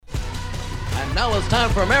And now it's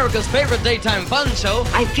time for America's favorite daytime fun show.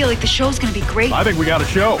 I feel like the show's gonna be great. I think we got a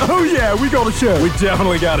show. Oh yeah, we got a show. We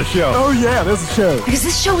definitely got a show. Oh yeah, there's a show. Because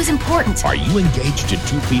this show is important. Are you engaged to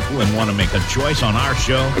two people and want to make a choice on our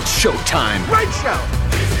show? It's showtime. Great show.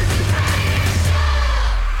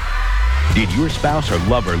 Did your spouse or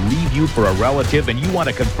lover leave you for a relative and you want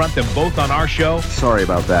to confront them both on our show? Sorry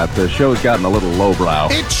about that. The show's gotten a little lowbrow.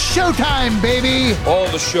 It's showtime, baby. All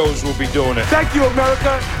the shows will be doing it. Thank you,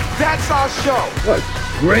 America. That's our show. What?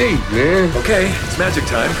 Great, man. Okay, it's magic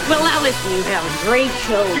time. Well, now listen, you have a great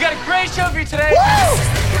show. We got a great show for you today. Woo!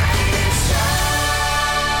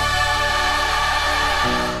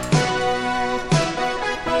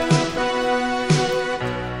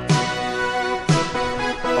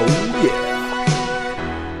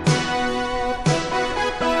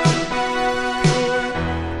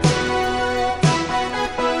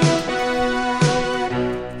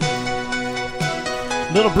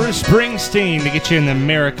 Little Bruce Springsteen to get you in the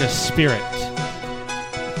America spirit.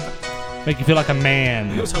 Make you feel like a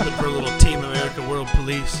man. I was hoping for a little Team America World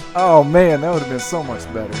Police. Oh man, that would have been so much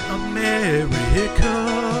better. America.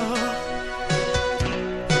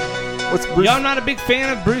 What's Bruce? Y'all not a big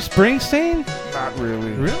fan of Bruce Springsteen? Not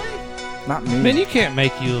really. Really? Not me. Man, you can't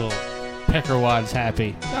make you little peckerwads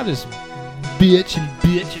happy. Y'all just bitch and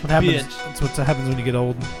bitch and What happens? bitch. That's what happens when you get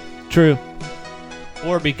old. True.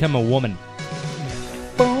 Or become a woman.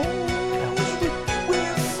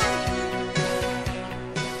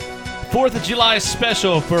 4th of July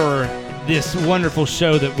special for this wonderful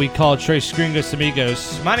show that we call Tres Gringos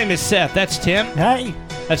Amigos. My name is Seth. That's Tim. Hey.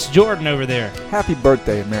 That's Jordan over there. Happy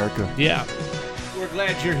birthday, America. Yeah. We're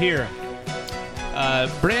glad you're here.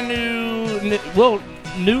 Brand new,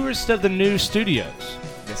 newest of the new studios.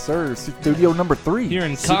 Yes, sir. Studio number 3. Here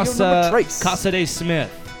in Studio number tres. Casa de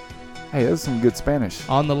Smith Hey, that's some good Spanish.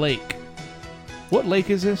 on the lake. What lake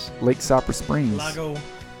is this? Lake Cypress Springs.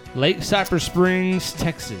 Lake Cypress Springs,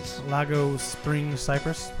 Texas. Lago Springs,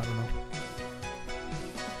 Cyprus. I don't know.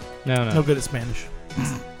 No. No good at Spanish.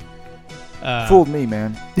 Fooled me,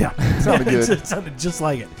 man. Yeah. Sounded good. It sounded just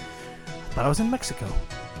like it. Thought I was in Mexico.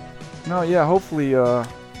 No, yeah, hopefully,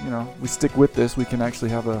 we stick with this. We can actually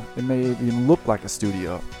have it may even look like a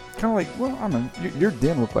studio. Kind of like, well, I don't know, your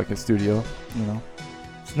den looked like a studio, you know.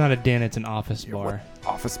 It's not a den, it's an office bar.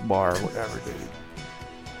 Office bar, whatever, dude.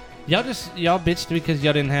 Y'all bitched because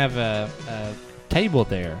y'all didn't have a table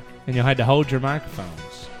there, and you had to hold your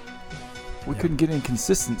microphones. We couldn't get any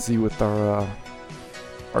consistency with our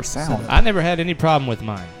sound. I never had any problem with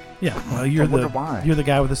mine. Yeah, well, you're wonder why. the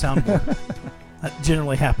guy with the soundboard. That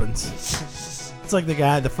generally happens. It's like the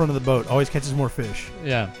guy at the front of the boat always catches more fish.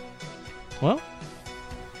 Yeah. Well.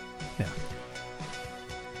 Yeah.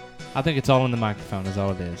 I think it's all in the microphone is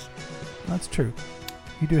all it is. That's true.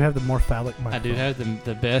 You do have the more phallic microphone. I do have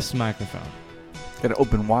the best microphone. Got to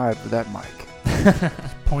open wide for that mic.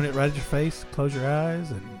 Just point it right at your face, close your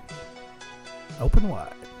eyes, and open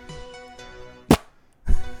wide.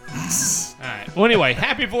 All right. Well, anyway,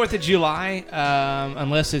 happy 4th of July,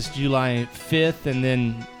 unless it's July 5th, and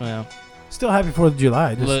then, well... Still happy 4th of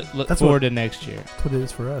July. Just, look forward to next year. That's what it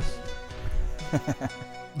is for us.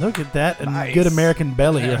 Look at that and Nice. good American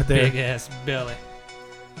belly right there. Big-ass belly.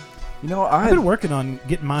 You know, I've been working on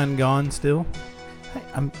getting mine gone still. Hey,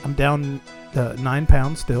 I'm down 9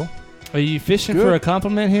 pounds still. Are you fishing Good. for a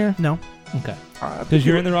compliment here? No. Okay. Because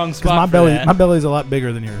you're in the wrong spot my belly's a lot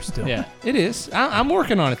bigger than yours still. Yeah, it is. I'm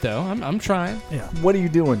working on it, though. I'm trying. Yeah. What are you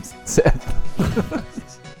doing, Seth?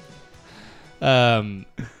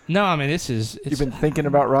 No, I mean, it's You've been thinking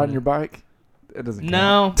about riding your bike? It doesn't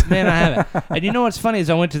No, count. man, I haven't. And you know what's funny is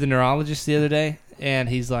I went to the neurologist the other day, and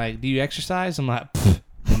he's like, "Do you exercise?" I'm like,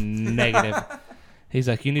 "Negative." He's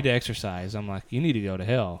like, "You need to exercise." I'm like, "You need to go to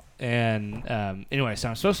hell." And anyway, so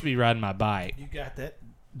I'm supposed to be riding my bike. You got that,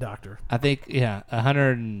 doctor. I think,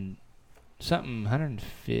 100 and something,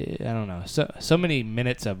 150. I don't know. So many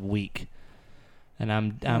minutes a week, and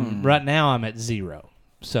I'm right now I'm at 0.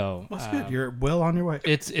 So that's good. You're well on your way.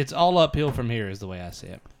 It's all uphill from here, is the way I see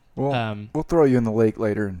it. Well, we'll throw you in the lake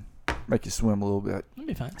later and make you swim a little bit. That'll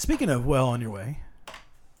be fine. Speaking of well on your way.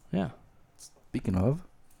 Yeah. Speaking of.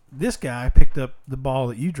 This guy picked up the ball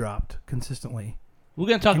that you dropped consistently. We're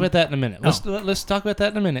going to talk about that in a minute. Let's talk about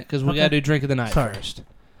that in a minute because we got to do drink of the night first.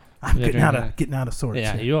 I'm getting out of sorts.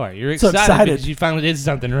 Yeah, here. you are. You're So excited because you finally did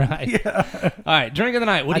something right. Yeah. All right, drink of the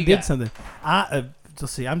night. What do you got? I got? did something.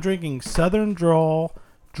 Let's see. I'm drinking Southern Drawl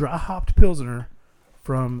dry hopped Pilsner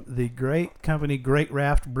from the great company Great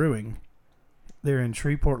Raft Brewing. They're in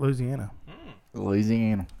Shreveport, Louisiana.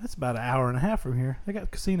 Louisiana. That's about an hour and a half from here. They got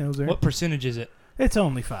casinos there. What percentage is it? It's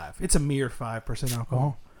only 5. It's a mere 5%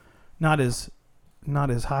 alcohol. Not as not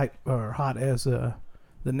as hot as the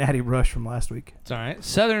Natty Rush from last week. It's all right.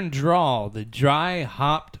 Southern Drawl, the dry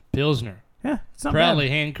hopped Pilsner. Yeah, it's not Proudly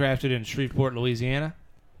bad. handcrafted in Shreveport, Louisiana.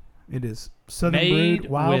 It is Southern Made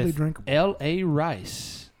brewed, wildly with drinkable. L.A.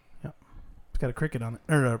 rice. Yep. It's got a cricket on it,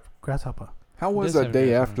 or a grasshopper. How was This that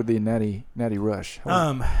day ever- after the Natty Rush?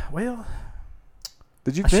 Well,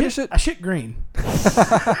 Did you finish it? I shit green.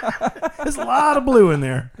 There's a lot of blue in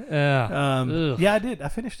there. Ugh. Yeah, I did. I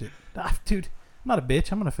finished it. Dude, I'm not a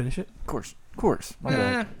bitch. I'm going to finish it. Of course. My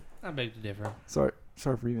bad. I beg to differ. Sorry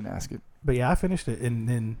for even asking. But yeah, I finished it and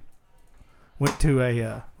then went to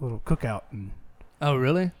a little cookout and Oh,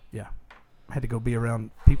 really? yeah, had to go be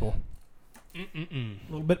around people. A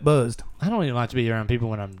little bit buzzed. I don't even like to be around people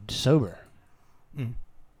when I'm sober. Mm.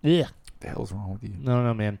 Yeah. The hell's wrong with you?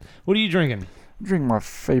 No, man. What are you drinking? I'm drinking my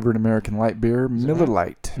favorite American light beer, Miller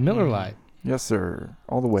Lite. Miller Lite. Yes, sir.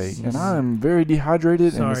 All the way. And I am very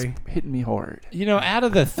dehydrated and Sorry. it's hitting me hard. You know, out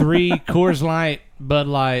of the three, Coors Light, Bud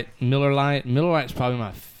Light, Miller Lite's probably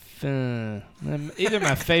my either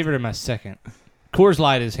my favorite or my second. Coors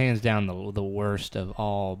Light is hands down the worst of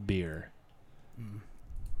all beer.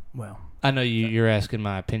 Well, I know you're asking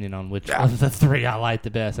my opinion on which of the three I like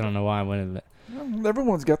the best. I don't know why I went into that. Well,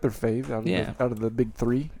 everyone's got their fave out of the big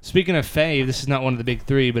three. Speaking of fave, this is not one of the big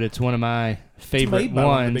three, but it's one of my favorite made by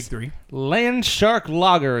one of the ones. big three. Land Shark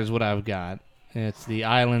Lager is what I've got. It's the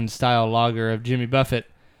island-style lager of Jimmy Buffett.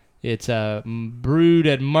 It's brewed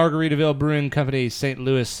at Margaritaville Brewing Company, St.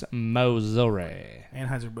 Louis, Missouri.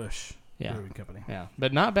 Anheuser-Busch Yeah. Brewing Company. Yeah,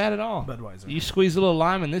 but not bad at all. Budweiser. You squeeze a little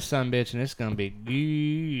lime in this sumbitch, and it's going to be good.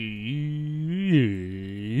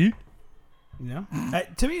 You know?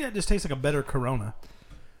 To me, that just tastes like a better Corona.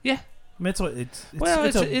 Yeah. I mean, it's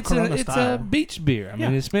It's a style. beach beer. I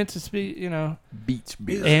mean, Yeah. it's meant to be, you know. Beach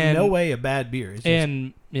beer. It's And- no way a bad beer. It's just,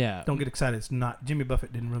 And, yeah. don't get excited. It's not. Jimmy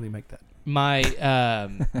Buffett didn't really make that. My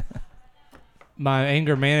my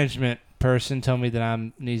anger management person told me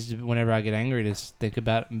that needs to, whenever I get angry, to think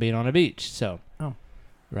about being on a beach. So,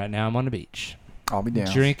 right now I'm on the beach. I'll be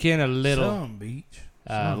down. Drinking a little Some beach.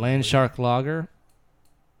 Some Land beach. Shark Lager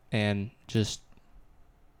and just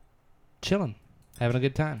chilling, having a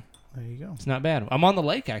good time. There you go. It's not bad. I'm on the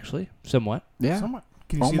lake, actually, somewhat. Yeah. Somewhat.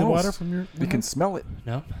 Can you see the Almost. water from your? You can smell it.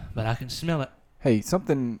 No, but I can smell it. Hey,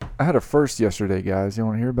 I had a first yesterday, guys. You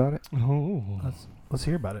want to hear about it? Oh. Let's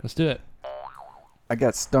hear about it. Let's do it. I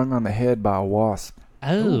got stung on the head by a wasp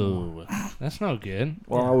Oh, that's no good.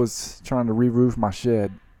 while I was trying to re-roof my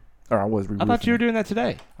shed. Or I was re-roofing I thought you were it. doing that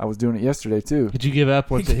today. I was doing it yesterday, too. Did you give up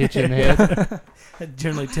once it hit you in the head? It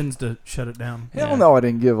generally tends to shut it down. Hell no, I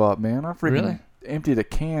didn't give up, man. I freaking Really? emptied a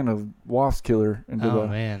can of wasp killer into Oh,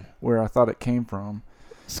 man. where I thought it came from.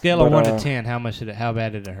 Scale of But, 1 to 10, how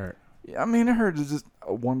bad did it hurt? I mean, it hurt just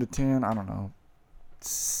a 1 to 10. I don't know,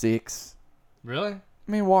 6. Really?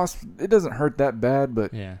 I mean, wasp. It doesn't hurt that bad,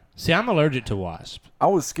 but Yeah. See, I'm allergic to wasp. I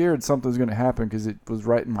was scared something was going to happen because it was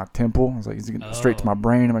right in my temple. I was like, is it going straight to Oh. my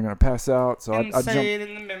brain? Am I going to pass out? So I jumped.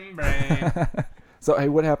 in the membrane. So hey,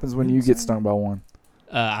 what happens when you get stung by one?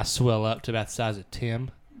 I swell up to about the size of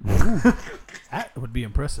Tim. That would be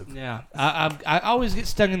impressive. Yeah. I always get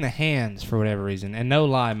stung in the hands for whatever reason. And no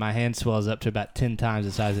lie, my hand swells up to about 10 times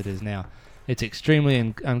the size it is now. It's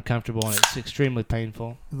extremely uncomfortable and it's extremely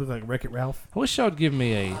painful. You look like Wreck-It Ralph. I wish y'all would give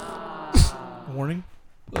me a Warning.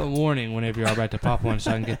 warning whenever you're about to pop one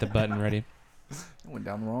so I can get the button ready. I went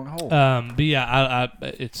down the wrong hole. But yeah,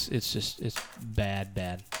 it's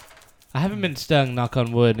bad. I haven't been stung, knock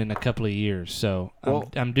on wood, in a couple of years, so Well-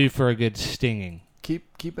 I'm due for a good stinging.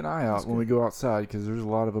 Keep an eye out when we go outside because there's a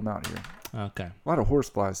lot of them out here. Okay. A lot of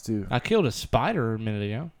horseflies too. I killed a spider a minute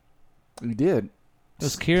ago. You did. It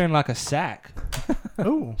was carrying like a sack.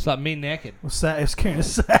 Oh, It's like me naked. it's carrying a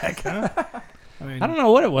sack, huh? I mean, I don't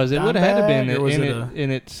know what it was. It Dime would have had to been bag, or was in it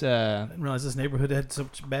its. I didn't realize this neighborhood had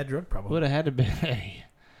such bad drug problem. Would have had to been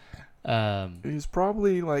He was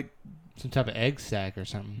probably like some type of egg sack or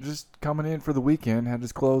something. just coming in for the weekend. Had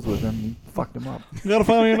his clothes with him. And fucked him up. Gotta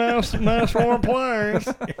find me a nice warm place.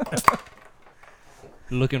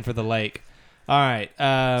 Looking for the lake. All right.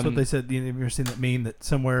 That's what they said. Have you ever seen that meme that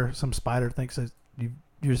somewhere some spider thinks that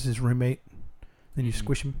you're just his roommate, then you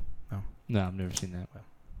squish him? No, I've never seen that.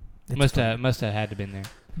 It's Must funny. have had to been there.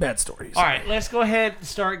 Bad stories. All right, let's go ahead and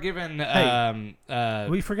start giving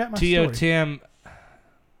We forgot my T.O. story. Tim.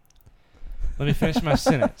 Let me finish my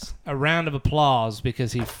sentence. A round of applause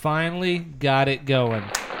because he finally got it going.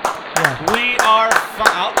 Yeah. We are.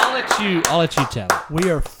 I'll let you tell it. We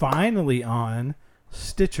are finally on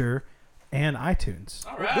Stitcher and iTunes.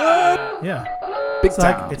 All right. Yeah. Big It's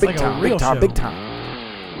time. like- it's big like a time. real Big time. show. Big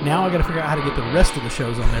time. Now I got to figure out how to get the rest of the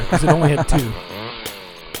shows on there because it only had 2.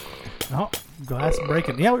 Oh, Glass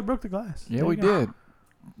breaking. Yeah, we broke the glass. Yeah, There we you go. did.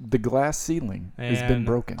 The glass ceiling has been And-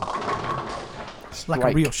 broken. Like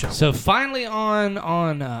a real show. So finally on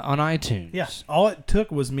iTunes. Yes. All it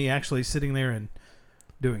took was me actually sitting there and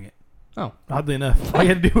doing it. Oh. Oddly enough, all you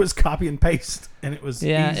had to do was copy and paste, and it was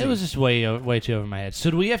Yeah, easy. it was just way too over my head.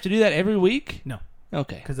 So do we have to do that every week? No.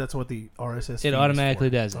 Okay. Because that's what the RSS feed It is automatically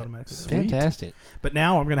for. does it. Automatically does it. Sweet. Fantastic. But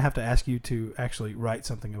now I'm going to have to ask you to actually write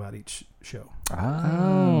something about each show.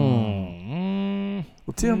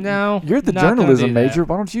 Well, Tim, no, you're the not gonna journalism do that. major.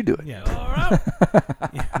 Why don't you do it? Yeah.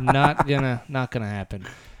 not gonna happen.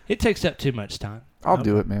 It takes up too much time. I'll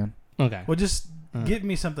do it, man. Okay. Well, just give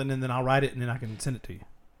me something, and then I'll write it, and then I can send it to you.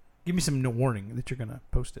 Give me some warning that you're going to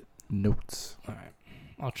post it. Notes. All right.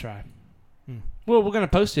 I'll try. Well, we're gonna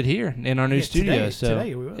post it here in our new studio.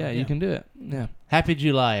 Today we will, yeah, you can do it. Yeah. Happy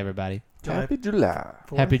July, everybody. Happy July.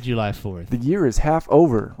 Happy July 4th. The year is half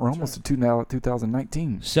over. We're almost to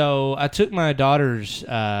 2019. So I took my daughters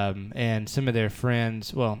and some of their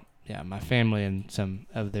friends, well, yeah, my family and some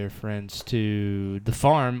of their friends to the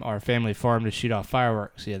farm, our family farm, to shoot off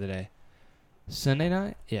fireworks the other day. Sunday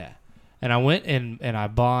night? Yeah. And I went and I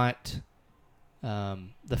bought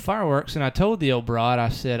the fireworks, and I told the old broad, I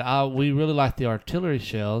said, we really like the artillery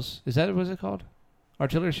shells. Is that what it's called?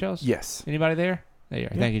 Artillery shells? Yes. Anybody there? There you are.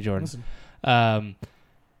 Yeah, Thank you, Jordan. listen.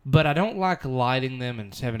 But I don't like lighting them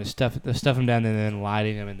and having to stuff them down and then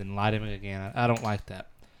lighting them and then lighting them again. I don't like that.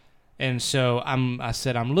 And so I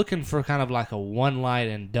said I'm looking for kind of like a one light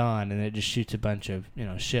and done, and it just shoots a bunch of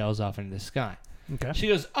shells off into the sky. Okay. She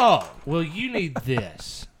goes, "Oh, well, you need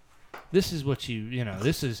this. This is what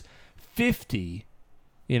this is 50,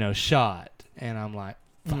 shot." And I'm like,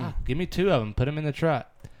 "Fuck, give me 2 of them. Put them in the truck."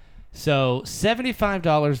 So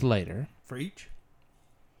 $75 later. For each?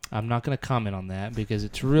 I'm not going to comment on that because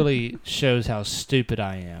it really shows how stupid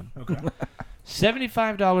I am. Okay.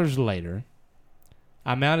 $75 later,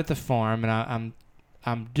 I'm out at the farm, and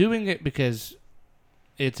I'm doing it because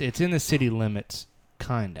it's in the city limits,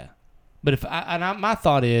 kinda. But my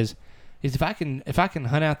thought is if I can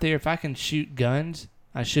hunt out there, if I can shoot guns,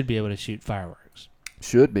 I should be able to shoot fireworks.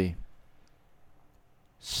 Should be.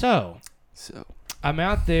 So I'm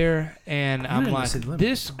out there, and I'm like,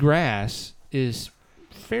 this grass is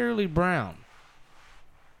fairly brown.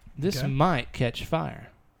 This might catch fire.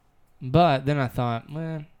 But then I thought,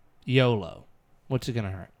 well, YOLO. What's it going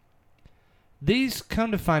to hurt? These,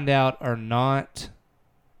 come to find out, are not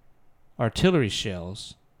artillery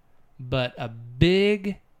shells, but a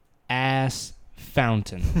big-ass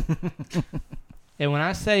fountain. And when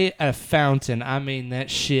I say a fountain, I mean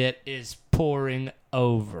that shit is pouring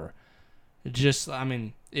over.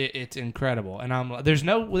 It's incredible. And I'm like, there's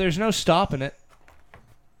no stopping it.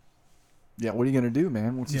 Yeah, what are you going to do,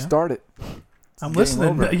 man, once you start it? I'm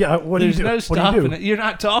listening. Yeah, what do you do? There's no stopping it. You're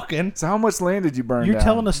not talking. So how much land did you burn You're down?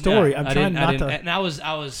 telling a story. No, I'm I trying didn't- I not didn't- to. And I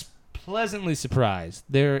was pleasantly surprised.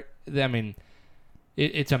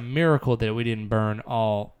 It's a miracle that we didn't burn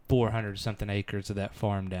all 400-something acres of that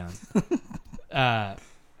farm down.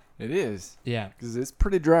 It is. Yeah. Because it's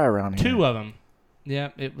pretty dry around here. 2 of them. Yeah,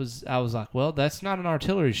 it was. I was like, well, that's not an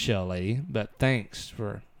artillery shell, lady, but thanks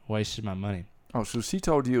for wasting my money. Oh, so she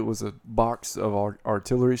told you it was a box of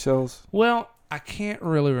artillery shells? Well, I can't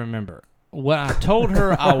really remember. What I told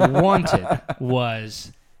her I wanted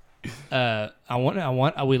was,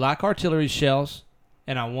 we like artillery shells,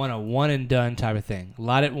 and I want a one and done type of thing.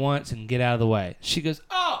 Light it once and get out of the way. She goes,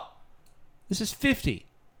 "Oh, this is 50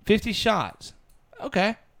 shots."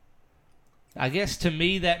 Okay. I guess to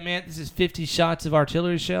me that meant this is 50 shots of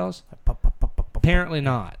artillery shells. Apparently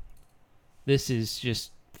not. This is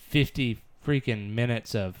just 50 freaking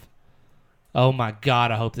minutes of, oh my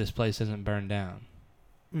God, I hope this place doesn't burn down.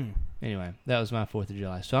 Anyway, that was my 4th of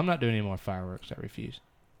July. So I'm not doing any more fireworks. I refuse.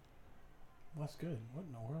 That's good. What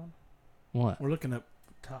in the world? What? We're looking at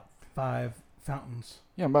top 5 fountains.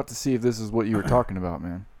 Yeah, I'm about to see if this is what you were talking about,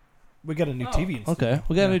 man. We got a new TV in the Okay, studio.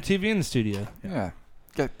 we got a new TV in the studio. Yeah.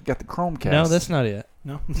 Got the Chromecast. No, that's not it.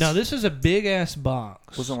 No? No, this is a big-ass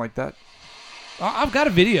box. Wasn't like that? I've got a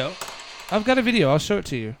video. I'll show it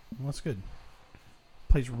to you. Well, that's good.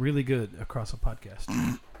 Plays really good across a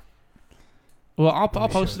podcast. Well, I'll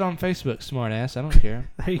post it on Facebook, smartass. I don't care.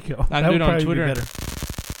 There you go. I That can do would it on probably be Twitter. better.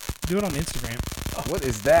 Do it on Instagram. What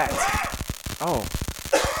is that? Oh.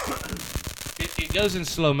 It goes in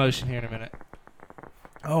slow motion here in a minute.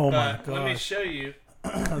 Oh, my God. Let me show you.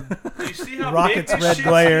 Do you see how Rockets, big this red shit's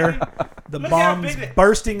glare. getting? The Look how bombs big it-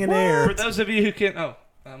 bursting in air. For those of you who can...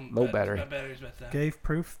 Low battery. My battery's about to die. Gave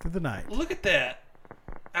proof through the night. Look at that.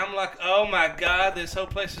 I'm like, oh my God, this whole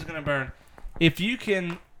place is going to burn. If you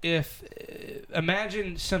can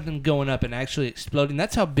imagine something going up and actually exploding.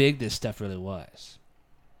 That's how big this stuff really was.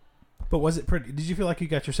 But was it pretty? Did you feel like you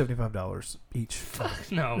got your $75 each?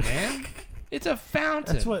 Fuck no, man. It's a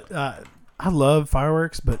fountain. That's what I love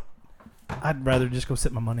fireworks, but I'd rather just go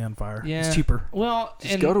set my money on fire. Yeah. It's cheaper. Well,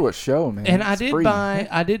 Just go to a show, man. And It's I did free.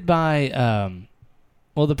 buy.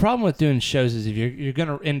 Well, the problem with doing shows is if you're going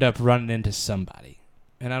to end up running into somebody,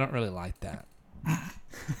 and I don't really like that,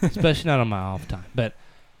 especially not on my off time. But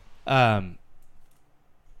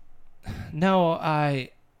no,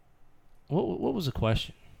 what was the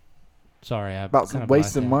question? Sorry, I About kinda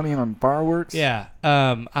wasting blacked out. money on fireworks? Yeah.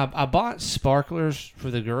 I bought sparklers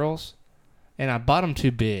for the girls, and I bought them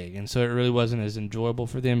too big, and so it really wasn't as enjoyable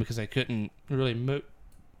for them because I couldn't really move.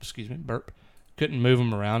 Excuse me, burp. Couldn't move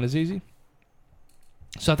them around as easy.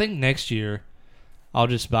 So I think next year I'll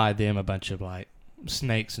just buy them a bunch of like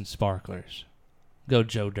snakes and sparklers. Go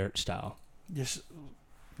Joe Dirt style. Just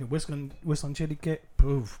whistling chitty cat.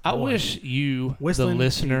 Poof. I boy. wish you, Whistling the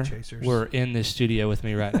listener, tea chasers. were in this studio with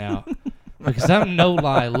me right now. Because I'm no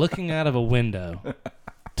lie looking out of a window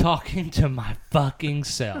talking to my fucking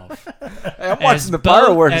self. Hey, I'm watching the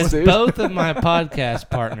fireworks, as dude. both of my podcast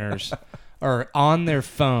partners are on their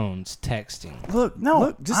phones texting. Look,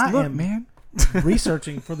 I look, am man.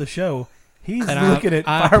 researching for the show. He's And looking at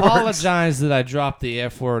I fireworks. apologize that I dropped the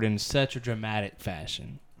F word in such a dramatic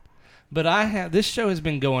fashion. But this show has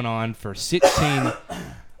been going on for 16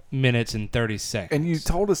 minutes and 30 seconds. And you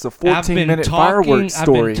told us a 14-minute fireworks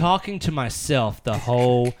story. I've been talking to myself the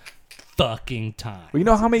whole fucking time. Well, you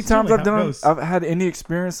know how many times really I've how it done? goes. I've had any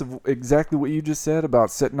experience of exactly what you just said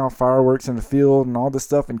about setting off fireworks in the field and all this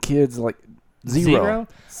stuff, and kids like zero.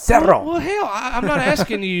 Well, hell, I'm not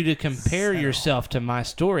asking you to compare yourself to my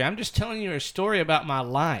story. I'm just telling you a story about my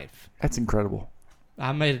life. That's incredible.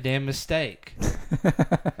 I made a damn mistake.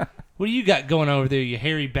 What do you got going over there, you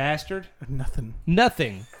hairy bastard? Nothing.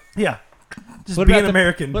 Yeah. Just What being about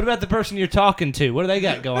American. What about the person you're talking to? What do they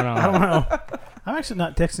got going on? I don't know. I'm actually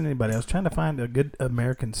not texting anybody. I was trying to find a good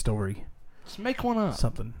American story. Just make one up.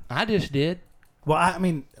 Something. I just did. Well, I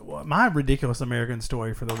mean, my ridiculous American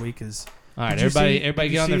story for the week is... All right, Did you everybody did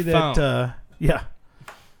get you on see their phone. that, yeah.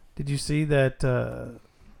 Did you see that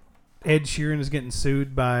Ed Sheeran is getting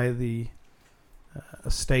sued by the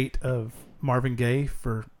estate of Marvin Gaye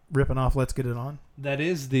for ripping off "Let's Get It On"?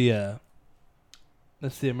 That's the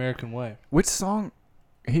American way. Which song?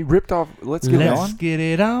 He ripped off Let's Get It On? Let's get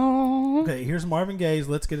it on. Okay, here's Marvin Gaye's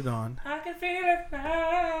 "Let's Get It On." I can feel it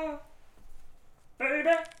now, baby.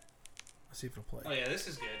 Let's see if it'll play. Oh yeah, this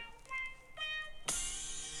is good.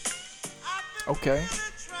 Okay.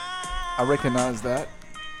 I recognize that.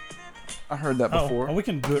 I heard that before. Oh, we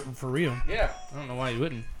can do it for real. Yeah. I don't know why you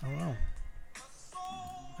wouldn't. I don't know.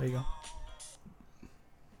 There you go.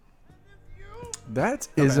 That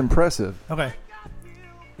is impressive. Okay.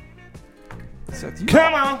 Seth,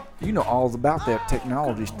 Come on. You know all about that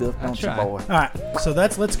technology stuff, don't you, try. boy? All right. So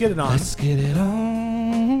that's "Let's Get It On." Let's get it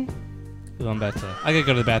on. I'm about to. I gotta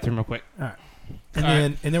go to the bathroom real quick. All right.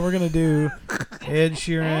 And then we're gonna do Ed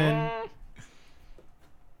Sheeran.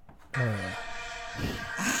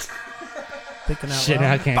 Thinking out Shit, loud.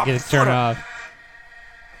 now I can't get it turned off.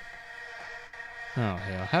 Oh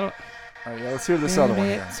hell! How do? All right, yeah, let's hear this other one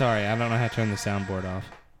here. Sorry, I don't know how to turn the soundboard off.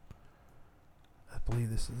 I believe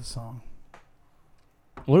this is the song.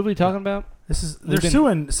 What are we talking about? They're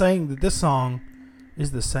saying that this song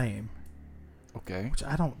is the same. Okay. Which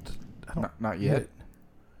I don't Not get yet.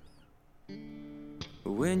 it.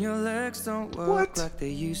 When your legs don't work like they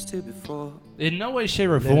used to before, In no way, shape,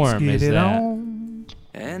 or Let's form get is it that. on.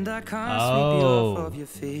 and I can't sweep you off of your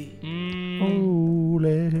feet. Oh,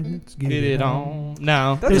 let's get Get it on.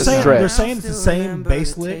 No. That's a They're stretch. saying it's the same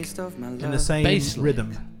bass lick and the same Bass lick.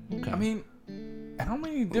 rhythm. Okay. I mean, how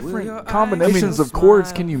many your different eyes combinations of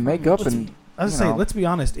chords can you make up? And I was saying, let's be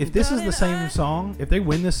honest. If this is the same song, if they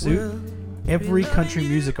win this suit, every country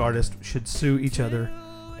music artist should sue each other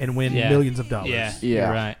and win millions of dollars. Yeah. Yeah.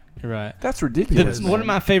 You're right. You're right. that's ridiculous. One of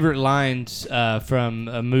my favorite lines from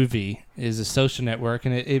a movie is A Social Network,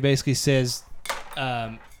 and it basically says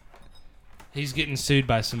he's getting sued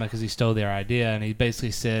by somebody because he stole their idea, and he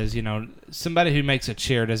basically says, you know, somebody who makes a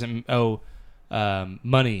chair doesn't owe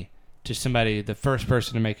money to somebody, the first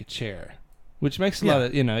person to make a chair, which makes a lot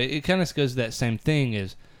of, you know, it kind of goes to that same thing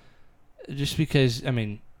as just because, I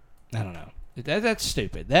mean, I don't know. That's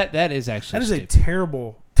stupid. That is actually That is stupid. a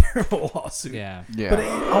terrible lawsuit. Yeah. Yeah. But it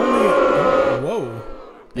only, whoa.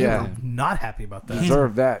 They Yeah. were not happy about that.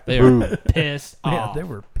 Deserve that. They were pissed Yeah, off. they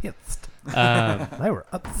were pissed. They were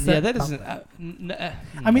upset. Yeah, that about isn't. that.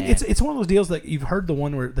 I mean, nah. it's one of those deals that you've heard the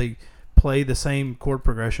one where they play the same chord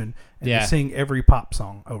progression and Yeah. they sing every pop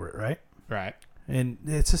song over it, right? Right. And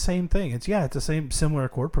it's the same thing. It's the same similar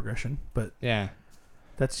chord progression, but Yeah.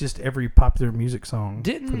 that's just every popular music song for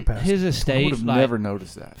the Didn't past. his I would estate have like never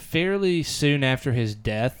noticed that. fairly soon after his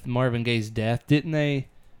death, Marvin Gaye's death? Didn't they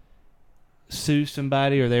sue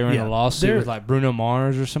somebody, or they were in Yeah, a lawsuit they're- with like Bruno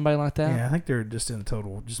Mars or somebody like that? Yeah, I think they're just in a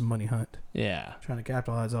total just money hunt, Yeah. trying to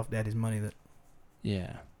capitalize off Daddy's money that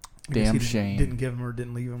Yeah. I guess Damn he shame. didn't give him or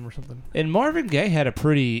didn't leave him or something. And Marvin Gaye had a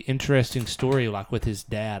pretty interesting story, like with his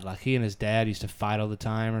dad. Like he and his dad used to fight all the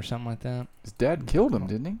time, or something like that. His dad killed him,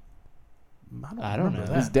 didn't he? I don't know.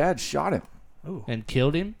 remember His that. dad shot him. Ooh. And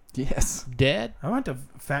killed him Yes. dead. I want to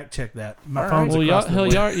fact check that. My All right. phone's Well, across the way.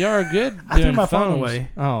 y'all are good I threw doing my phone phones. away,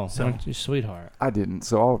 Oh, so- aren't you sweetheart? I didn't,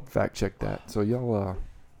 so I'll fact check that. So y'all,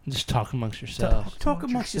 Just talk amongst yourselves. Talk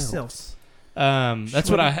amongst yourselves. That's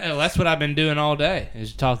what I've been doing all day,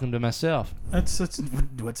 is talking to myself. That's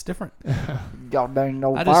what's different. y'all dang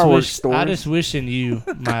no I just fireworks wish stories. wishing you,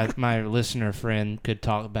 my listener friend, could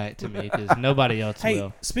talk back to me, because nobody else Hey,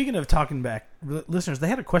 will. speaking of talking back, listeners, they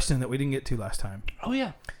had a question that we didn't get to last time. Oh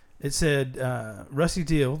yeah. It said Rusty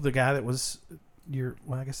Deal, the guy that was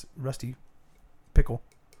I guess Rusty Pickle.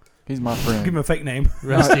 He's my friend. Give him a fake name.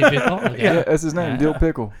 Rusty Pickle. Okay. Yeah, that's his name, Dill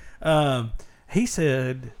Pickle. He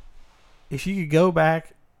said, if you could go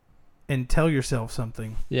back and tell yourself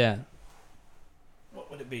something, Yeah. what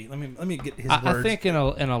would it be? Let me get his I words. think in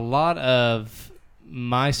a lot of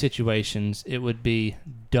my situations, it would be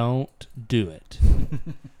don't do it.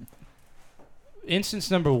 Instance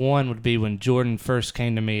number one would be when Jordan first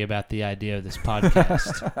came to me about the idea of this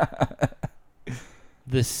podcast.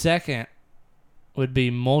 The second would be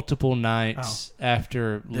multiple nights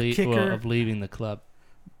after of leaving the club.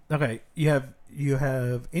 Okay, you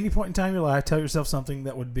have any point in time in your life, tell yourself something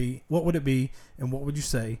that would be, what would it be, and what would you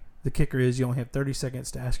say? The kicker is you only have 30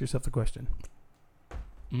 seconds to ask yourself the question.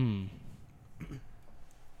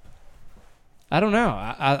 I don't know.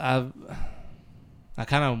 I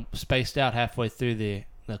kind of spaced out halfway through the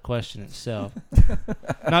question itself.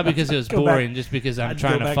 Not because it was boring, just because I'm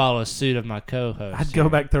trying to follow suit of my co-host. I'd go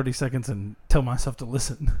back 30 seconds and tell myself to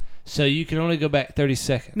listen. So you can only go back 30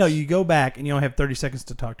 seconds. No, you go back and you only have 30 seconds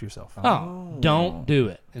to talk to yourself. Don't do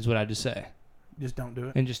it, is what I just say. Just don't do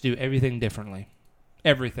it. And just do everything differently.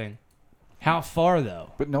 Everything. How far,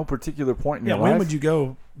 though? But no particular point in Yeah, your when life? would you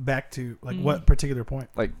go back to, like, what particular point?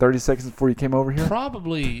 Like 30 seconds before you came over here?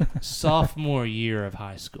 Probably sophomore year of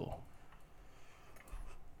high school.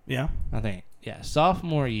 Yeah? I think. Yeah,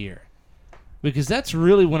 sophomore year. Because that's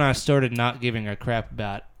really when I started not giving a crap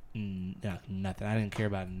about nothing. I didn't care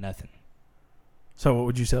about nothing. So what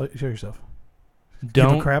would you show yourself? Don't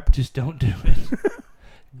Give a crap? Just don't do it.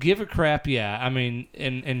 Give a crap, yeah. I mean,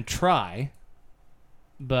 and try.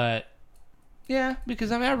 But yeah,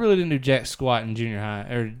 because I really didn't do jack squat in junior high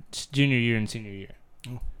or junior year and senior year.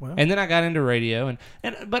 Oh, well. And then I got into radio,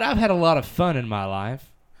 but I've had a lot of fun in my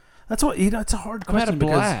life. That's what it's a hard I've had question. a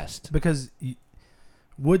blast. Because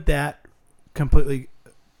would that completely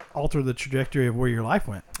alter the trajectory of where your life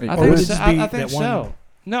went? I Or would think it so. just be I think that one so.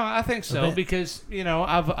 No, I think so event? because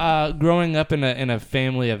I've growing up in a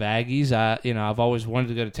family of Aggies. I've always wanted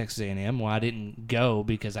to go to Texas A&M. Well, I didn't go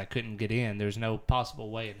because I couldn't get in. There's no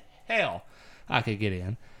possible way in hell I could get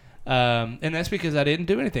in, and that's because I didn't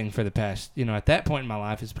do anything for the past. At that point in my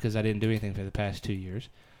life, it's because I didn't do anything for the past 2 years.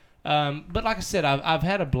 But like I said, I've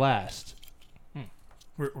had a blast.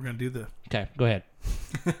 We're gonna do the. Okay, go ahead.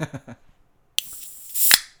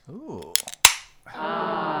 Ooh.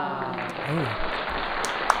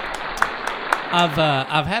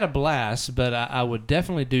 I've had a blast, but I would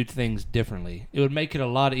definitely do things differently. It would make it a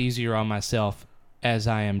lot easier on myself as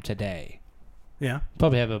I am today. Yeah.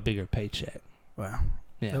 Probably have a bigger paycheck. Wow.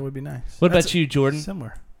 Yeah. That would be nice. What about you, Jordan?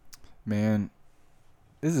 Similar. Man,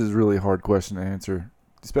 this is a really hard question to answer,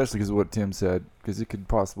 especially because of what Tim said, because it could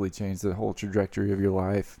possibly change the whole trajectory of your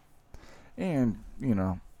life. And,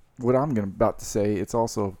 what I'm about to say, it's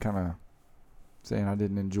also kind of saying I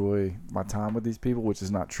didn't enjoy my time with these people, which is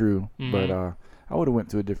not true. Mhm. But I would have went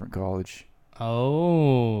to a different college.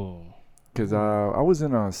 Oh. Because I was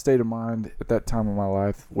in a state of mind at that time of my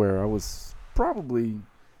life where I was probably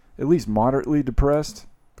at least moderately depressed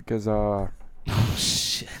because Oh,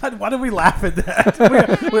 shit. Why did we laugh at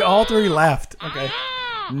that? we all three laughed. Okay.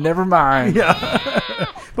 never mind. Yeah.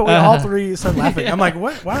 But we all three started laughing. I'm like,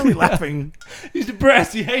 what? Why are we laughing? He's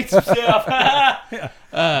depressed. He hates himself.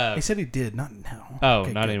 He said he did. Not now. Oh,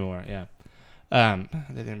 Okay, not good. anymore. Yeah.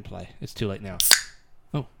 They didn't play. It's too late now.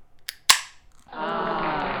 Oh.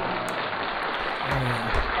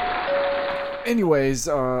 Anyways,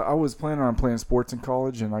 I was planning on playing sports in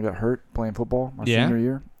college, and I got hurt playing football my senior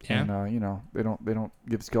year. Yeah. And they don't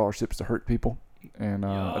give scholarships to hurt people, and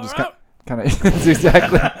I just kind of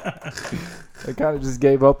exactly. I kind of just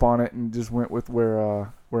gave up on it and just went with where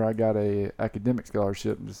I got a academic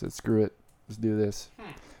scholarship and just said, screw it, let's do this.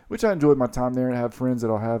 Which I enjoyed my time there and have friends that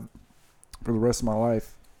I'll have for the rest of my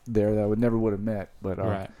life there that I would have met. But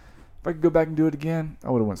Right. if I could go back and do it again, I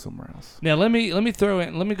would have went somewhere else. Now let me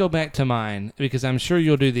go back to mine because I'm sure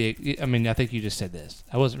you'll do I think you just said this.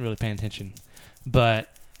 I wasn't really paying attention, but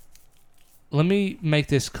let me make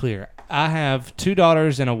this clear. I have 2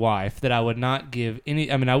 daughters and a wife that I would not give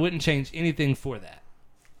any. I mean, I wouldn't change anything for that.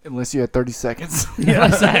 Unless you had 30 seconds.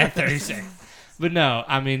 Unless I had 30 seconds. But no,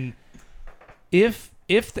 I mean, if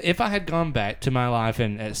I had gone back to my life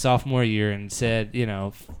at sophomore year and said,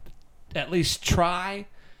 at least try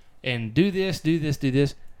and do this,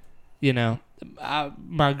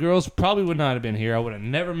 my girls probably would not have been here. I would have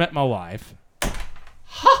never met my wife.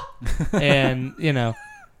 And,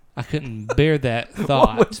 I couldn't bear that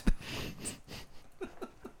thought.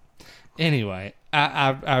 Anyway,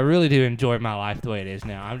 I really do enjoy my life the way it is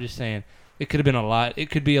now. I'm just saying it could have been it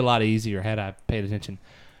could be a lot easier had I paid attention.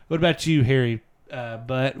 What about you, Harry?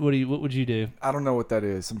 What would you do? I don't know what that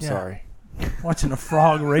is. I'm sorry. Watching a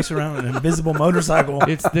frog race around an invisible motorcycle.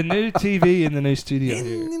 It's the new TV in the new studio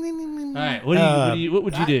here. All right, what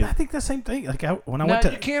would you do? I think the same thing. Like when I No, went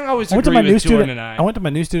to, you can't always I went to agree my new with Jordan student. and I. I went to my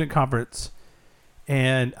new student conference,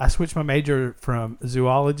 and I switched my major from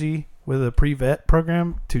zoology with a pre-vet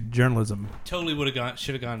program to journalism. Totally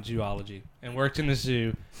should have gone zoology and worked in the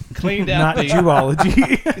zoo, cleaned out Not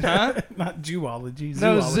zoology. Huh? Not zoology.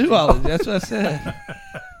 No, zoology. That's what I said.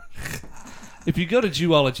 If you go to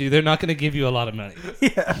zoology, they're not going to give you a lot of money.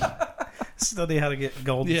 Yeah. Study how to get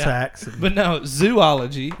golden sacks. But no,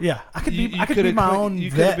 zoology. Yeah, I could be my own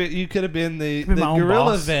vet. You could have been the my own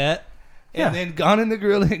gorilla boss. vet, and then gone in the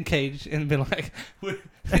gorilla cage and been like,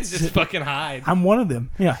 just fucking hide. I'm one of them.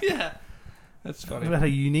 Yeah. Yeah. That's funny. I've got a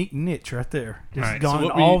unique niche right there. Just All right, gone so in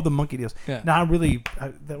what were all you- of the monkey deals. Yeah. Now, that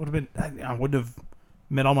would have been, I wouldn't have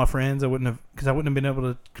met all my friends. I wouldn't have, because I wouldn't have been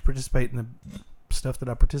able to participate in the stuff that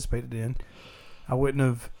I participated in. I wouldn't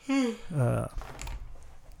have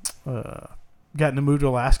gotten to move to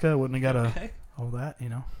Alaska. I wouldn't have got all that,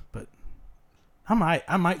 But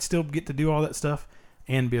I might still get to do all that stuff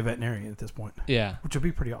and be a veterinarian at this point. Yeah. Which would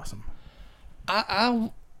be pretty awesome. I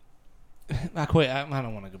quit. I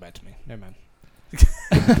don't want to go back to me. Never mind.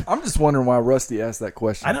 I'm just wondering why Rusty asked that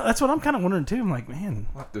question. I know, that's what I'm kind of wondering too. I'm like, man.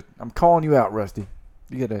 I'm calling you out, Rusty.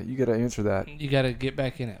 You gotta answer that. You got to get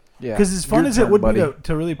back in it. Yeah. Because as fun Your as it turn, would buddy. be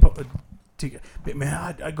to really but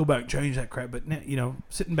man, I'd go back and change that crap. But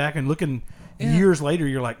sitting back and looking years later,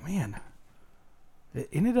 you're like, man, it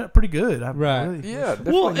ended up pretty good. Right. Yeah,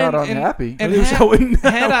 definitely not unhappy. And I wouldn't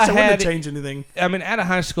had have changed anything. I mean, out of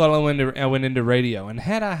high school, I went into radio, and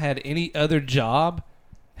had I had any other job,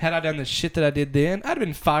 had I done the shit that I did then, I'd have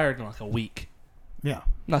been fired in like a week. Yeah.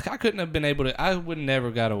 Like I couldn't have been able to. I would never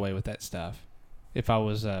got away with that stuff if I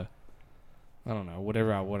was, I don't know,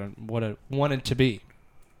 whatever I wanted to be.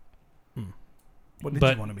 What did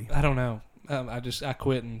But you want to be? I don't know. I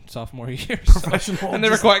quit in sophomore year. Professional. So I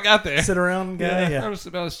never quite got there. Sit around guy. Yeah. I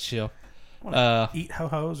was chill. Eat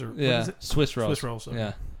ho-hos or what Yeah, is it? Swiss rolls. Swiss rolls. Okay.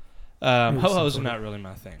 Yeah. It was Ho-hos are some sort not really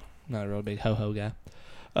my thing. Not a real big ho-ho guy.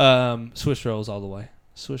 Swiss rolls all the way.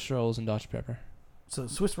 Swiss rolls and Dr. Pepper. So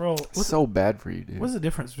Swiss roll. So bad for you, dude. What's the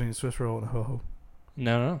difference between a Swiss roll and a ho-ho?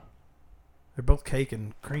 No. They're both cake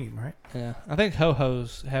and cream, right? Yeah. I think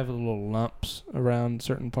ho-hos have little lumps around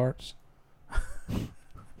certain parts.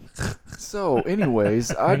 So, anyways,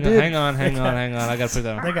 Hang on. I got to put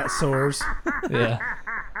that on. They got sores. Yeah.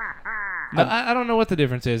 No, I don't know what the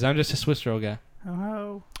difference is. I'm just a Swiss roll guy.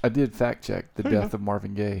 Ho-ho. I did fact check the death of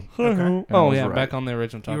Marvin Gaye. Okay. And I Oh, was yeah. right. Back on the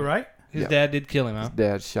original topic. You were right? His Yeah. dad did kill him, huh? His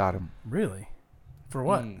dad shot him. Really? For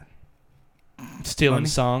what? Stealing Money?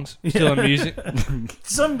 songs. Stealing music.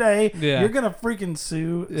 Someday Yeah. you're gonna freaking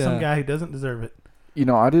sue some guy who doesn't deserve it.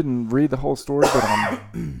 I didn't read the whole story, but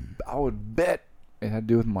I would bet it had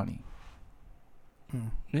to do with money.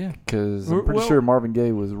 Yeah. Because I'm pretty sure Marvin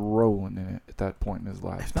Gaye was rolling in it at that point in his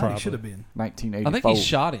life. If not, he should have been. 1984. I think he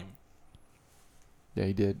shot him. Yeah,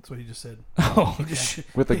 he did. That's what he just said. Oh, He just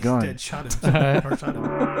With a gun. Dad shot him. Or shot him.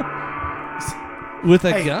 with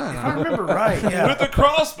a Hey, gun. if I remember right, yeah. With a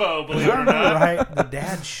crossbow, If believe I it or remember not. right, the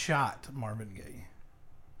dad shot Marvin Gaye.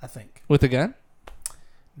 I think. With a gun?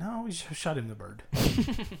 No, he shot him in the bird.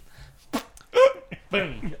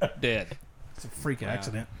 Boom. Dead. It's a freak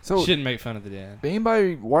accident. So, Shouldn't make fun of the dad.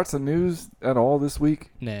 anybody watch the news at all this week?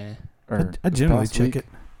 Nah. Or I this generally past check week? it.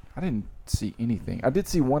 I didn't see anything. I did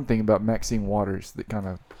see one thing about Maxine Waters that kind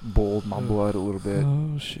of boiled my blood a little bit.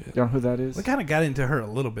 Oh shit! You know who that is? We kind of got into her a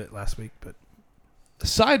little bit last week, but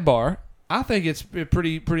Sidebar. I think it's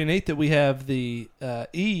pretty neat that we have the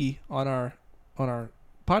E on our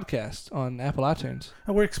podcast on Apple iTunes.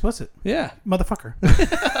 oh, we're explicit, Yeah, motherfucker.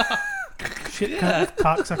 Shit,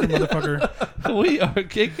 cocksucker, motherfucker. we are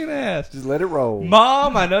kicking ass. Just let it roll.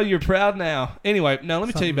 Mom, I know you're proud now. Anyway, now let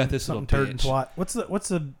me tell you about this little turd and bitch. twat. What's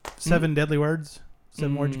the 7 deadly words?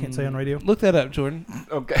 7 words you can't say on radio. Look that up, Jordan.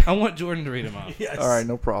 Okay. I want Jordan to read them off. Yes. All right,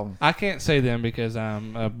 no problem. I can't say them because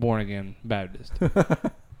I'm a born again Baptist.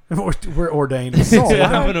 We're ordained.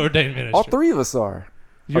 I'm an ordained minister. All three of us are.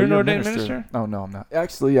 You're Oh, an a ordained minister? Oh, no, I'm not.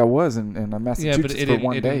 Actually, I was in Yeah, Massachusetts but it for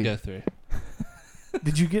one didn't day. go through.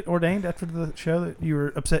 Did you get ordained after the show that you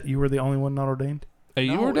were upset you were the only one not ordained? Are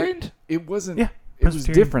you No, ordained? It wasn't. Yeah, It was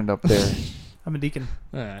Presbyterian. different up there. I'm a deacon.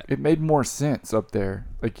 All right. It made more sense up there.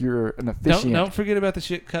 Like you're an officiant. Don't forget about the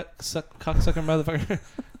shit cocksucker motherfucker.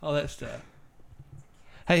 All that stuff.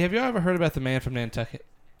 Hey, have you ever heard about the man from Nantucket?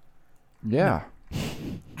 Yeah.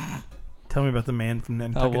 Tell me about the man from Oh,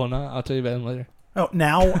 Nantucket. well, no. I'll tell you about him later. Oh,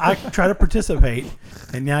 now I try to participate,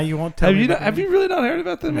 and now you won't tell Have me. you about have him? you really not heard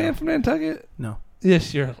about the man from Nantucket? No.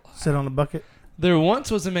 Yes, you're. Sit on a bucket. There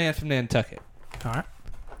once was a man from Nantucket. All right.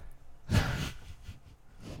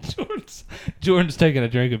 Jordan's taking a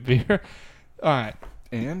drink of beer. All right,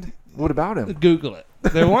 And what about him? Google it.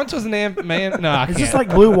 There once was a man. No, I Is can't. this like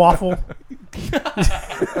Blue Waffle?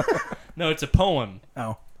 No, it's a poem.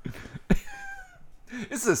 Oh.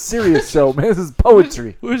 This is a serious show, man. This is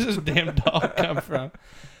poetry. Where's this damn dog come from?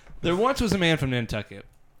 There once was a man from Nantucket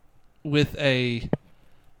with a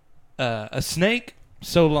snake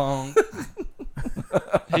so long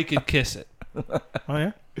he could kiss it. Oh,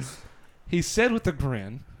 yeah? He said with a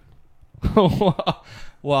grin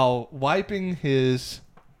while wiping his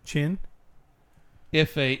Chin?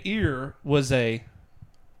 if a ear was a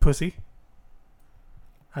Pussy?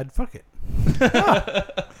 I'd fuck it.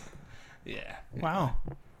 yeah. Wow.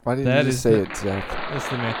 Why didn't That you is just say the- it, Jeff? That's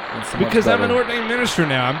the man. That's so much Because I'm an better. ordained minister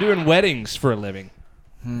now. I'm doing weddings for a living.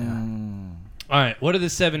 All right. What are the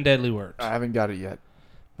 7 deadly words? I haven't got it yet.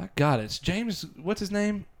 My God, it's James. What's his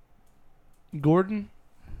name? Gordon.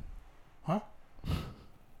 Huh?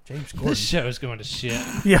 James Gordon. This show is going to shit.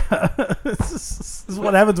 Yeah. This is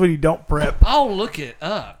what happens when you don't prep. I'll look it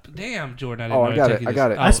up. Damn, Jordan. I didn't Oh, know I got it'd it. take you I this-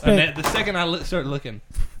 got it. Oh, I spent- and the second I start looking.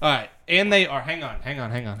 All right. And they are. Hang on.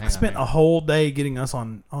 I spent a whole day getting us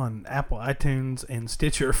on Apple iTunes and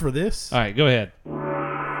Stitcher for this. All right. Go ahead.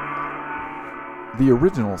 The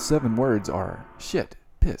original 7 words are shit,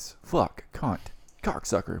 piss, fuck, cunt,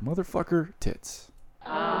 cocksucker, motherfucker, tits.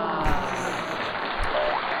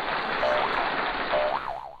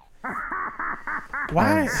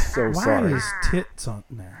 Why? I'm so why sorry. is tits on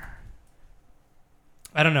there?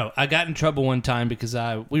 I don't know. I got in trouble one time because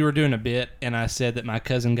we were doing a bit and I said that my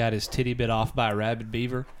cousin got his titty bit off by a rabid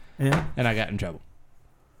beaver, Yeah. and I got in trouble.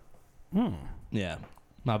 Yeah.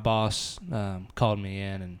 My boss called me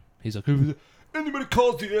in and he's like, "If anybody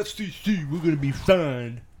calls the FCC, we're going to be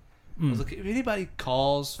fined." I was like, if anybody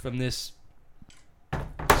calls from this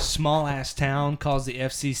small ass town, calls the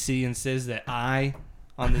FCC and says that I,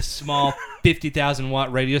 on this small 50,000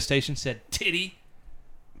 watt radio station, said titty,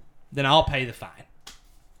 then I'll pay the fine.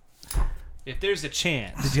 If there's a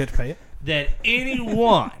chance Did you have to pay it? that any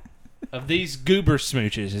one of these goober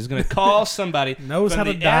smooches is going to call somebody Knows from how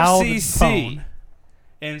to the dial the FCC, phone.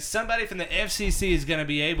 and somebody from the FCC is going to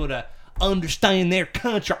be able to understand their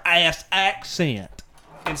country ass accent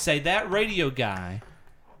and say that radio guy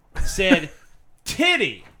said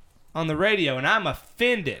titty on the radio, and I'm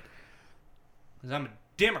offended because I'm a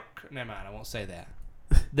Democrat. Never mind, I won't say that.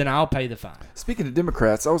 Then I'll pay the fine. Speaking of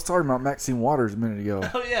Democrats, I was talking about Maxine Waters a minute ago.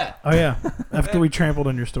 Oh yeah, Oh, yeah. After we trampled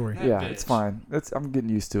on your story. Yeah, bitch. it's fine. I'm getting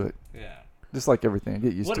used to it. yeah. Just like everything, I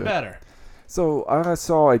get used What to about it. her? So I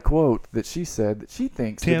saw a quote that she said that she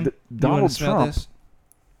thinks Tim, that you want Donald to smell Trump. this?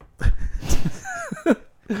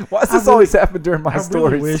 Why does this always happen during my I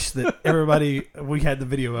stories? really wish that everybody we had the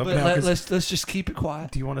video up But now. 'cause let's just keep it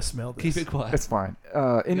quiet. do you want to smell this? Keep it quiet. It's fine.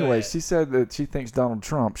 Anyway, ahead. she said that she thinks Donald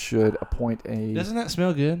Trump should appoint Doesn't that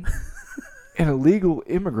smell good? an illegal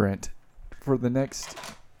immigrant for the next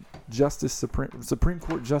Supreme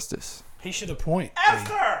Court justice. He should appoint.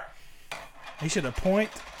 He should appoint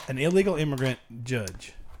an illegal immigrant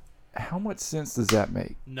judge. How much sense does that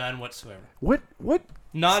make? None whatsoever. What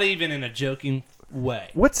Not even in a joking way.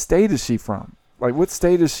 what state is she from? Like what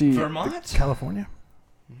state is she? Vermont? California.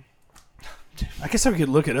 I guess I could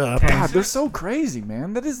look it up. God, they're so crazy,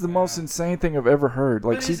 man. That is the most insane thing I've ever heard.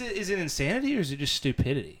 Like But she, is it insanity or is it just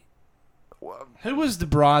stupidity? Who was the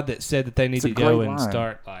broad that said that they need It's a to go great and line.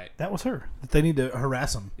 start like? That was her. That they need to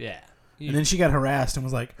harass him. Yeah. And then she got harassed and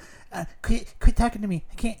was like, quit talking to me.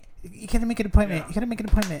 I can't. You gotta make an appointment. You gotta make an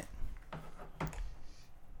appointment.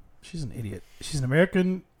 She's an idiot. She's an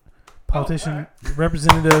American politician,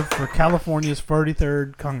 representative for California's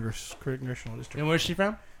 43rd Congressional District. And where's she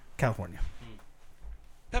from? California.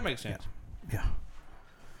 That makes sense. Yeah.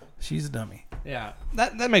 She's a dummy. Yeah.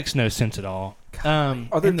 That makes no sense at all. Are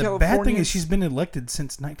there And the bad thing Californians? is she's been elected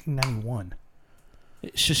since 1991.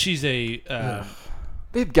 She's a.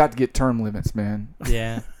 They've got to get term limits, man.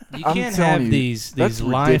 Yeah. You I'm can't telling have you, these that's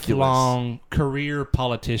lifelong career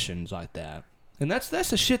politicians like that. And that's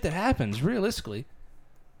the shit that happens, realistically.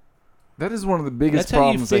 That is one of the biggest That's how you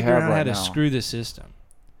problems they figure have out right how to now. screw the system.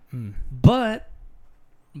 Hmm. But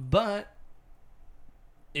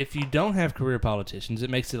if you don't have career politicians, it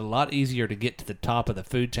makes it a lot easier to get to the top of the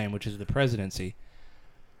food chain, which is the presidency.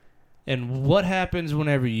 And what happens when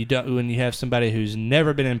you have somebody who's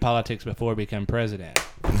never been in politics before become president?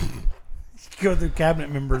 Go through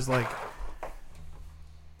cabinet members like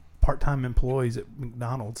part-time employees at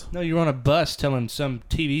McDonald's. No, you're on a bus telling some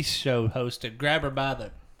TV show host to grab her by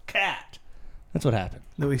the cat. That's what happened.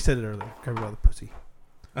 No, he said it earlier. Grab her by the pussy.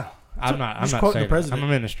 Oh, I'm not just saying quoting the that. president. I'm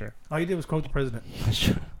a minister. All you did was quote the president.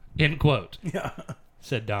 End quote. Yeah.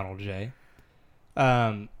 Said Donald J.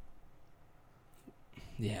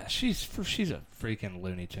 Yeah, she's a freaking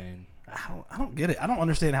Looney Tune. I don't get it. I don't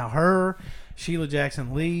understand how her, Sheila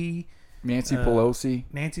Jackson Lee, Nancy Pelosi.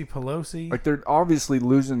 Nancy Pelosi. Like, they're obviously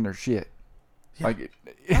losing their shit. Yeah. Like,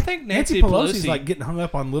 I think Nancy Pelosi's like getting hung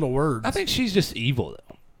up on little words. I think she's just evil,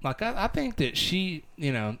 though. Like, I think that she's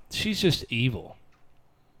just evil.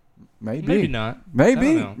 Maybe not. Maybe.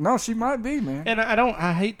 I don't know. No, she might be, man. And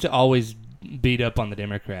I hate to always beat up on the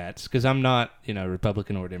Democrats because I'm not,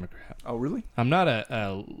 Republican or Democrat. Oh, really? I'm not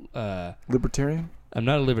a Libertarian? I'm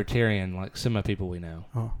not a libertarian like some of the people we know.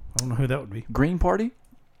 Oh, I don't know who that would be. Green Party?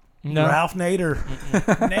 No. Ralph Nader.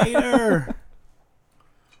 Nader.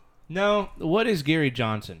 No. What is Gary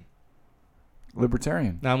Johnson?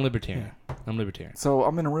 Libertarian. No, I'm libertarian. I'm libertarian. So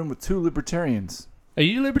I'm in a room with two libertarians. Are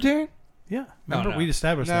you libertarian? Yeah. Remember, we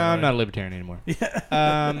established no, that. I'm not a libertarian anymore.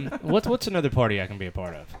 Yeah. What's another party I can be a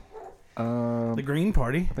part of? The Green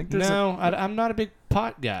Party. I think there's I'm not a big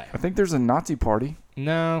pot guy. I think there's a Nazi party.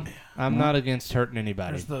 No, I'm not against hurting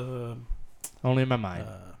anybody. There's the... Only in my mind.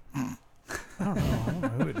 I don't know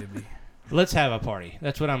who it would be. Let's have a party.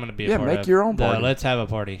 That's what I'm going to be a Yeah, part of. make your own party. Let's have a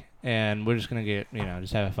party. And we're just going to get,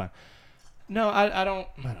 just have fun. No, I don't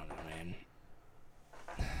know, man.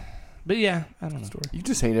 But yeah, I don't know. You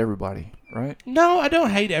just hate everybody, right? No, I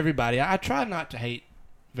don't hate everybody. I try not to hate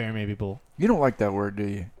very many people. You don't like that word, do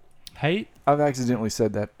you? Hate? I've accidentally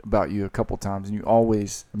said that about you a couple times, and you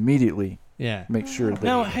always immediately make sure that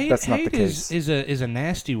that's not the case. Is a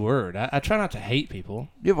nasty word. I try not to hate people.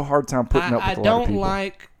 You have a hard time putting up with a lot of people.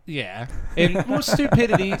 And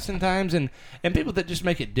stupidity sometimes, and people that just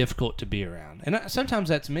make it difficult to be around. And sometimes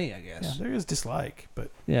that's me, I guess. Yeah, there is dislike, but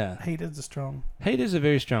hate is a strong... Hate is a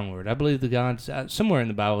very strong word. I believe the God, somewhere in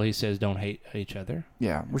the Bible, he says don't hate each other.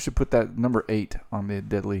 Yeah, we should put that number 8 on the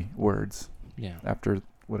deadly words. Yeah. After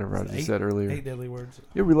whatever I just said earlier. 8 deadly words.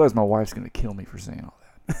 You realize my wife's going to kill me for saying all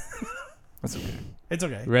that. That's okay. It's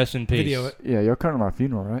okay. Rest in peace. Video it. Yeah, y'all come to my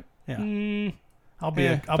funeral, right? Yeah. I'll be.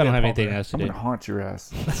 I I'll don't be have anything else to I'm do. going to haunt your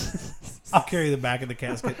ass. I'll carry the back of the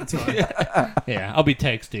casket. It's fine. Yeah, I'll be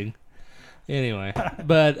texting. Anyway,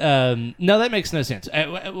 but no, that makes no sense.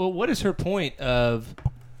 Well, what is her point of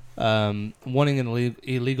wanting an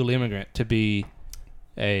illegal immigrant to be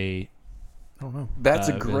a? I don't know. That's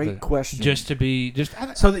a great question. Just to be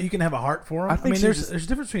so that you can have a heart for them. I think there's a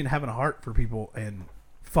difference between having a heart for people and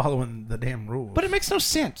following the damn rules. But it makes no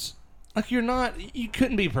sense. Like you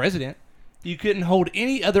couldn't be president. You couldn't hold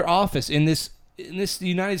any other office in this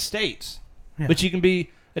United States. Yeah. But you can be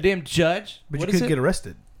a damn judge. But you could get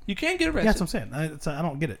arrested. You can get arrested. Yeah, that's what I'm saying. I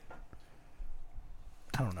don't get it.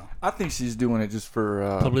 I don't know. I think she's doing it just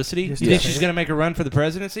for publicity. Just You think she's going to make a run for the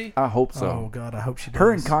presidency? I hope so. Oh God, I hope she does.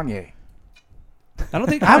 Her and Kanye. I don't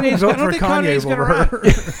think I would Kanye's vote going for to Kanye over run. her.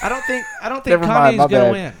 I don't think Never mind, my Kanye's going to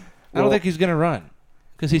bad. win. I don't think he's going to run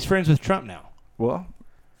because he's friends with Trump now. Well,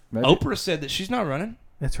 maybe. Oprah said that she's not running.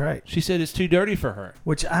 That's right. She said it's too dirty for her.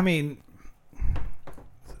 Which I think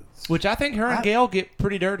her and Gail get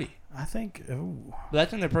pretty dirty. I think. Oh, But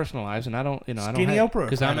that's in their personal lives, and I don't. I don't. Skinny Oprah.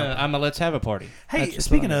 Because I'm a let's have a party. Hey, That's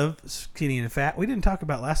speaking of skinny and fat, we didn't talk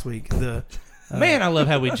about last week the. Man, I love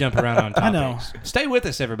how we jump around on topics. I know. Stay with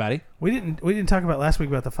us, everybody. We didn't talk about last week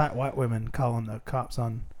about the fat white women calling the cops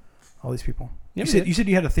on all these people. Yeah, you said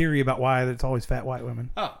you had a theory about why it's always fat white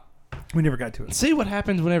women. Oh, We never got to it. See what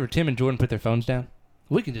happens whenever Tim and Jordan put their phones down?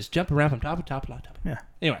 We can just jump around from top to top. Yeah.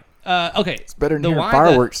 Anyway, okay. It's better than hearing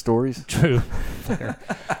fireworks stories. True.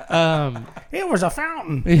 It was a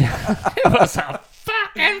fountain. Yeah. It was a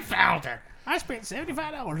fucking fountain. I spent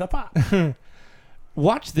 $75 a pop.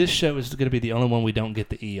 Watch This Show is going to be the only one we don't get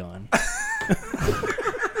the E on.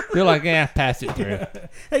 They're like, pass it through.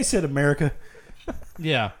 They said America.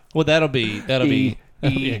 Yeah. Well, that'll be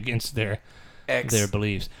against their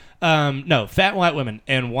beliefs. No, fat white women,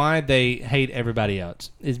 and why they hate everybody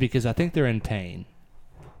else is because I think they're in pain.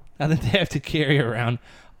 I think they have to carry around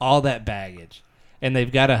all that baggage, and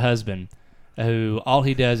they've got a husband who all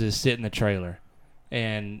he does is sit in the trailer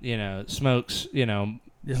and smokes.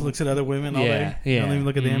 Just looks at other women all day. Yeah. Don't even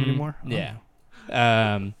look at them anymore. Yeah.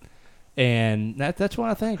 And that's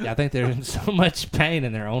what I think. I think they're in so much pain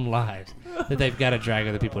in their own lives that they've got to drag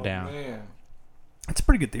other people down. Man. That's a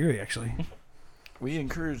pretty good theory, actually. We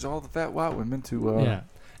encourage all the fat white women to. Yeah.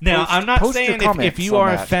 Now, I'm not saying if you are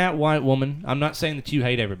a that. fat white woman, I'm not saying that you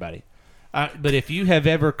hate everybody. But if you have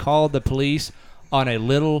ever called the police on a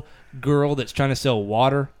little girl that's trying to sell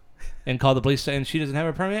water and call the police saying she doesn't have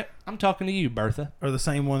a permit, I'm talking to you, Bertha. Or the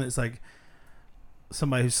same one that's like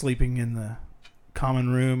somebody who's sleeping in the common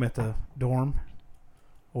room at the dorm,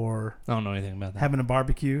 or I don't know anything about that. having a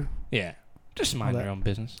barbecue. Yeah. Just mind your own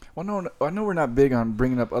business. Well, no, I know we're not big on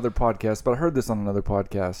bringing up other podcasts, but I heard this on another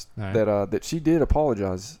podcast that she did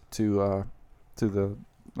apologize to the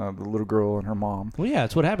little girl and her mom. Well, yeah,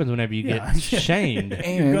 it's what happens whenever you get shamed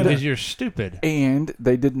because you're stupid. And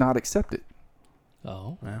they did not accept it.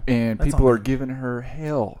 Oh. Yeah. And That's people on are them. giving her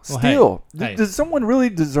hell. Well, Still, hey. Does someone really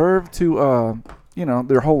deserve to,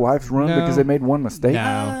 their whole life's ruined because they made one mistake?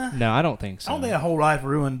 No, I don't think so. I don't think a whole life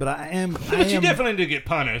ruined, but I am. But you definitely need to get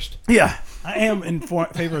punished. Yeah, I am in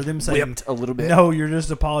favor of them saying Whipped a little bit. No, you're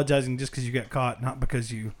just apologizing just because you got caught, not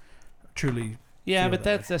because you truly. Yeah, feel but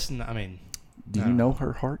that that's not. I mean, Do you know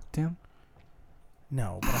her heart, Tim?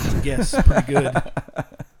 No, but I would guess pretty good.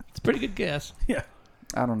 It's a pretty good guess. Yeah,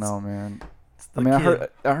 I don't know, man. the I kid.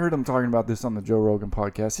 heard him talking about this on the Joe Rogan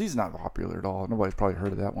podcast. He's not popular at all. Nobody's probably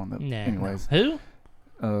heard of that one. But anyways, who?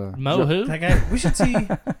 Who? That guy. We should see.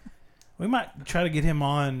 We might try to get him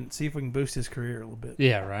on, see if we can boost his career a little bit.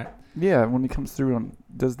 Yeah, right. Yeah, when he comes through and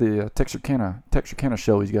does the Texarkana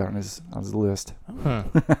show he's got on his list. Huh.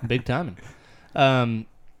 Big timing.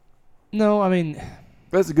 No, I mean,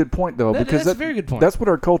 that's a good point though, because that's a very good point. That's what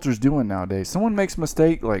our culture's doing nowadays. Someone makes a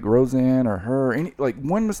mistake, like Roseanne or her,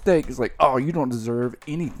 one mistake is like, oh, you don't deserve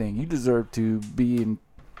anything. You deserve to be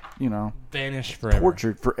vanished forever,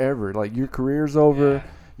 tortured forever. Like your career's over. Yeah.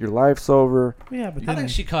 Your life's over. Yeah, but I think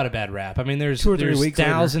she caught a bad rap. I mean, there's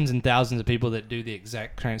thousands and thousands of people that do the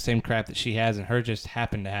exact same crap that she has, and her just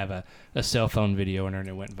happened to have a cell phone video in her and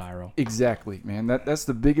it went viral. Exactly, man. That's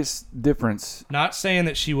the biggest difference. Not saying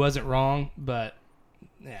that she wasn't wrong, but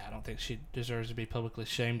I don't think she deserves to be publicly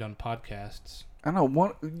shamed on podcasts. I know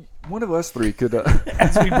one of us three could.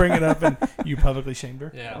 As we bring it up and you publicly shamed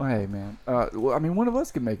her. Yeah. Oh, hey, man. Well, I mean, one of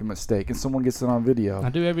us could make a mistake and someone gets it on video. I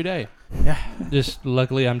do every day. Yeah. Just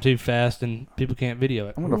luckily I'm too fast and people can't video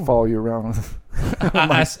it. I'm gonna follow you around with.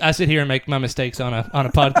 I sit here and make my mistakes on a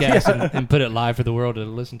podcast and put it live for the world to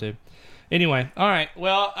listen to. Anyway, all right.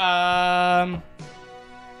 Well, I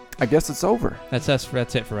guess it's over. That's it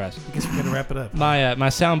for us. I guess we're gonna wrap it up. My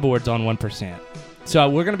soundboard's on 1%. So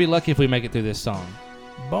we're going to be lucky if we make it through this song.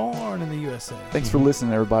 Born in the USA. Thanks for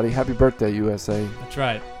listening, everybody. Happy birthday, USA. That's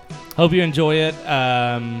right. Hope you enjoy it.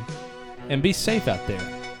 And be safe out there.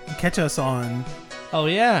 Catch us on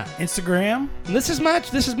Instagram. This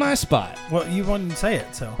is my spot. Well, you wouldn't say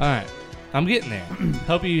it, so. All right. I'm getting there.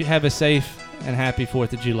 Hope you have a safe and happy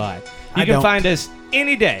 4th of July. You I can don't. find us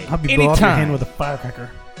any day, I'll be blowing off your hand anytime with a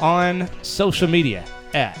firecracker. on social media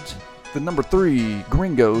at The number 3,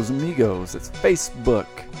 Gringos Amigos. It's Facebook,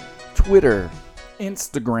 Twitter,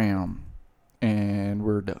 Instagram, and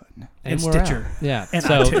we're done. And we're Stitcher. out. Yeah. And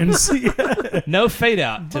so iTunes. no fade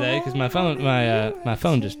out today because my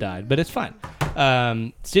phone just died, but it's fine.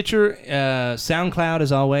 Stitcher, SoundCloud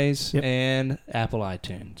as always, and Apple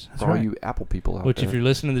iTunes. For all you Apple people out Which, there. if you're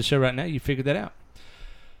listening to the show right now, you figured that out.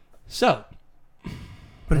 So,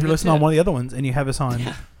 but if you're listening on one of the other ones and you have us on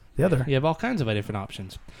the other, you have all kinds of different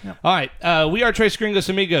options. Yep. All right, we are Tres Gringos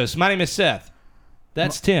Amigos. My name is Seth.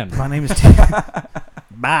 That's Tim. My name is Tim.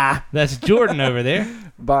 Bye. That's Jordan over there.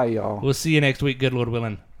 Bye, y'all. We'll see you next week, good Lord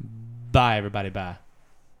willing. Bye, everybody. Bye.